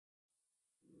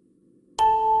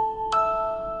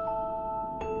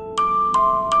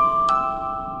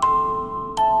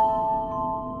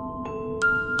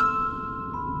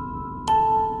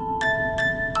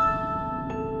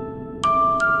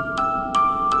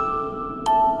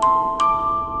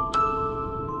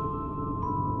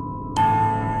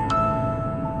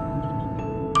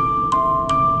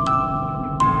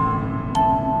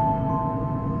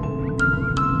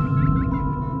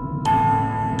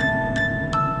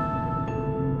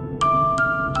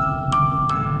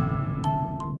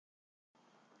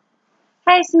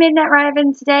Hey, it's Midnight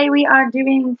Raven. Today we are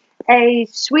doing a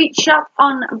sweet shop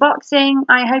unboxing.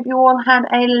 I hope you all had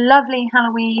a lovely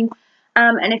Halloween.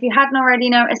 And if you hadn't already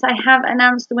noticed, I have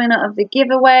announced the winner of the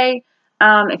giveaway.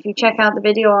 If you check out the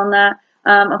video on that.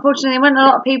 Unfortunately, there weren't a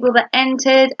lot of people that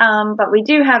entered, but we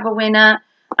do have a winner.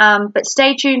 But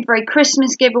stay tuned for a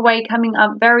Christmas giveaway coming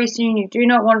up very soon. You do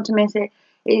not want to miss it.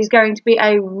 It is going to be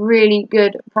a really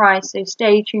good prize, so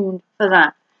stay tuned for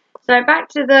that. So back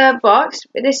to the box.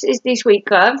 This is the Sweet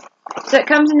Club. So it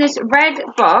comes in this red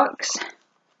box,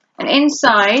 and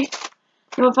inside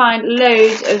you will find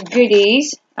loads of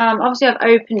goodies. Obviously I've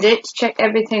opened it to check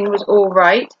everything was all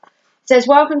right. It says,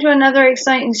 welcome to another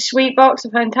exciting sweet box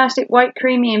of fantastic white,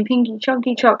 creamy and pinky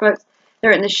chunky chocolates.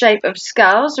 They're in the shape of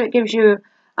skulls, so it gives you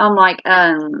like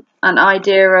an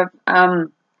idea of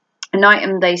an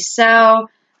item they sell.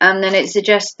 And then it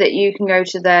suggests that you can go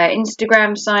to their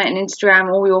Instagram site and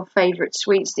Instagram all your favourite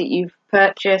sweets that you've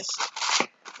purchased.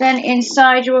 Then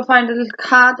inside you will find a little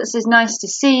card that says nice to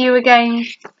see you again,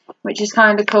 which is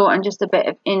kind of cool, and just a bit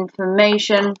of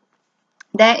information.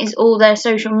 There is all their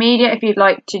social media if you'd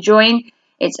like to join.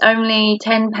 It's only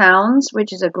 £10,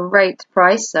 which is a great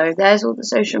price. So there's all the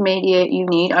social media you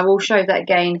need. I will show that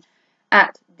again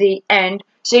at the end.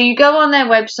 So you go on their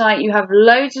website, you have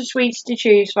loads of sweets to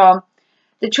choose from.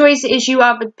 The choice is you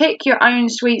either pick your own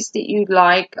sweets that you'd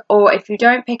like, or if you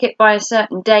don't pick it by a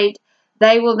certain date,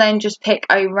 they will then just pick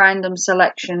a random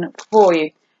selection for you.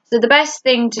 So the best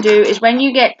thing to do is when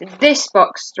you get this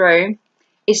box through,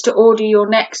 is to order your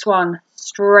next one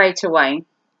straight away.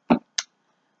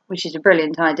 Which is a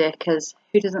brilliant idea, because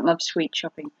who doesn't love sweet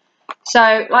shopping?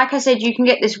 So, like I said, you can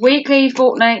get this weekly,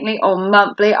 fortnightly, or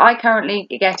monthly. I currently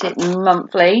get it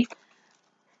monthly.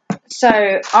 So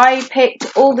I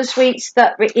picked all the sweets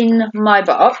that were in my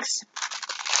box.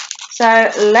 So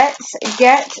let's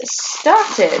get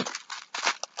started.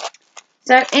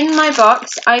 So in my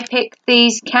box I picked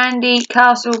these Candy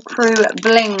Castle Crew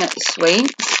Bling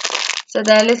sweets. So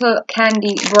they're little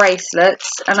candy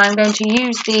bracelets, and I'm going to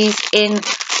use these in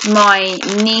my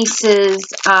niece's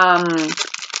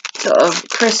sort of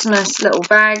Christmas little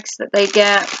bags that they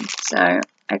get. So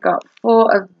I got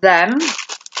 4 of them.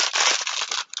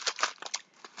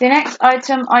 The next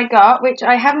item I got, which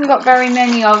I haven't got very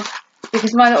many of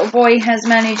because my little boy has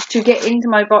managed to get into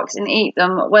my box and eat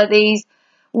them, were these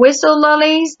whistle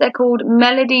lollies. They're called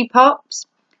Melody Pops.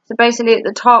 So basically at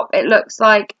the top it looks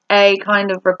like a kind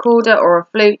of recorder or a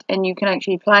flute, and you can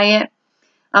actually play it.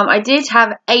 I did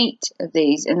have 8 of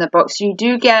these in the box. You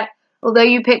do get, although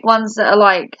you pick ones that are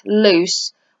like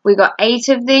loose, we got 8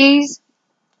 of these,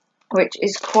 which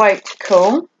is quite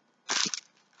cool.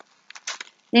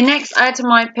 The next item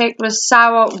I picked was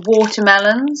sour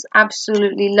watermelons.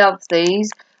 Absolutely love these.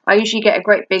 I usually get a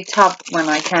great big tub when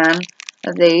I can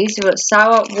of these. We've got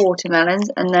sour watermelons,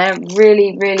 and they're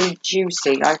really, really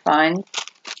juicy, I find.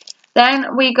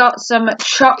 Then we got some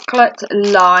chocolate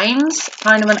limes,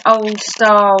 kind of an old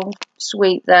style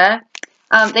sweet there.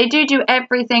 They do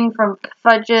everything from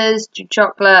fudges to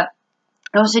chocolate.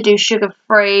 They also do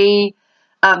sugar-free.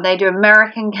 They do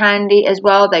American candy as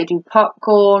well. They do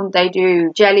popcorn. They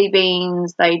do jelly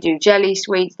beans. They do jelly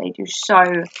sweets. They do so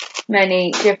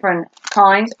many different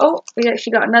kinds. Oh, we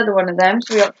actually got another one of them.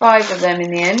 So we got 5 of them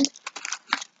in the end.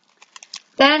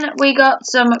 Then we got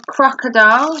some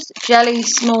crocodiles. Jelly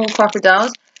small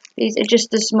crocodiles. These are just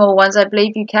the small ones. I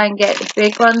believe you can get the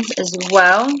big ones as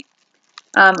well.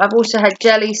 I've also had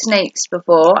jelly snakes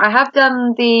before. I have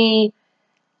done the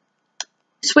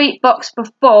sweet box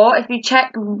before. If you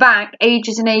check back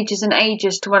ages and ages and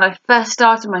ages to when I first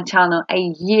started my channel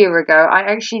a year ago,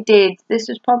 I actually did, this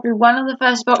was probably one of the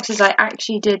first boxes I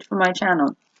actually did for my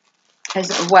channel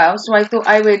as well, so I thought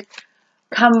I would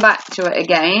come back to it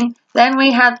again. Then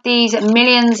we have these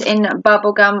Millions in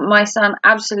bubblegum. My son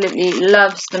absolutely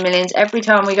loves the Millions. Every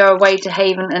time we go away to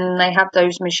Haven and they have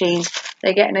those machines,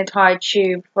 they get an entire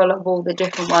tube full of all the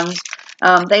different ones.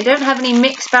 They don't have any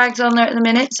mixed bags on there at the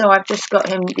minute, so I've just got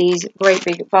him these great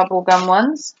big bubblegum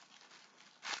ones.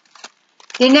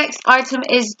 The next item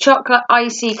is chocolate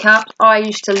icy cups. I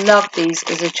used to love these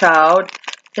as a child.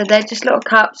 So they're just little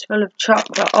cups full of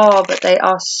chocolate. Oh, but they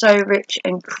are so rich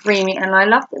and creamy. And I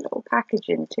love the little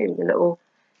packaging too, the little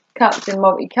cups in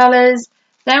multicolours.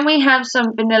 Then we have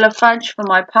some vanilla fudge for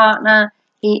my partner.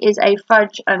 He is a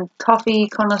fudge and toffee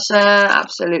connoisseur,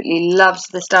 absolutely loves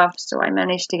the stuff, so I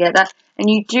managed to get that. And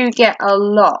you do get a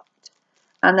lot,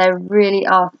 and they really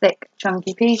are thick,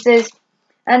 chunky pieces.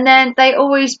 And then they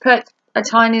always put a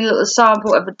tiny little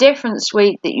sample of a different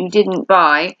sweet that you didn't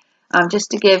buy, just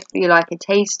to give you like a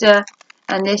taster.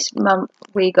 And this month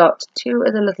we got 2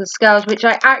 of the little skulls, which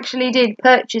I actually did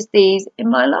purchase these in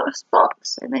my last box.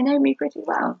 box, so they know me pretty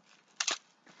well.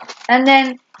 And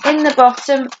then in the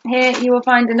bottom here you will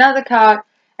find another card,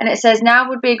 and it says now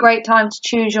would be a great time to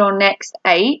choose your next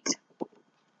 8.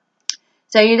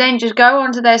 So you then just go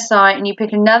onto their site and you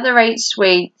pick another 8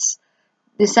 sweets.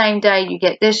 The same day you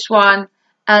get this one,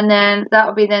 and then that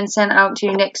will be then sent out to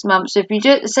you next month. So if you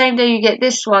do it the same day you get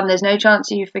this one, there's no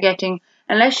chance of you forgetting,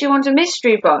 unless you want a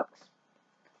mystery box,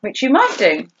 which you might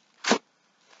do.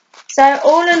 So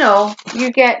all in all,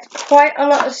 you get quite a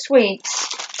lot of sweets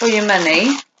for your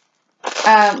money,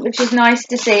 which is nice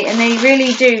to see. And they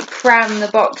really do cram the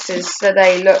boxes so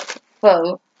they look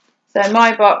full. So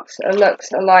my box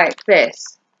looks like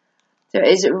this. So it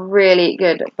is a really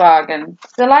good bargain.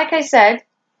 So like I said,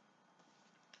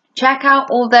 check out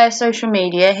all their social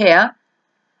media here.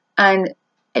 And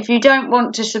if you don't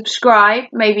want to subscribe,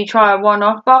 maybe try a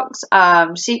one-off box.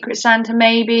 Secret Santa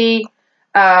maybe.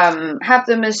 Have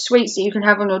them as sweets that you can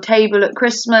have on your table at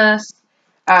Christmas.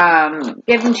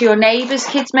 Give them to your neighbours'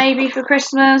 kids maybe for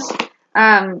Christmas.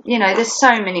 You know, there's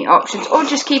so many options. Or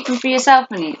just keep them for yourself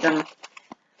and eat them,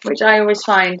 which I always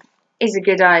find is a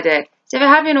good idea. So if you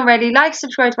haven't already, like,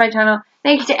 subscribe to my channel.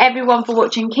 Thank you to everyone for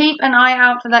watching. Keep an eye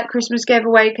out for that Christmas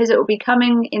giveaway because it will be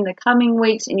coming in the coming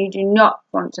weeks and you do not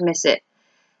want to miss it.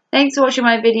 Thanks for watching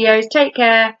my videos. Take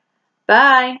care.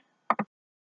 Bye.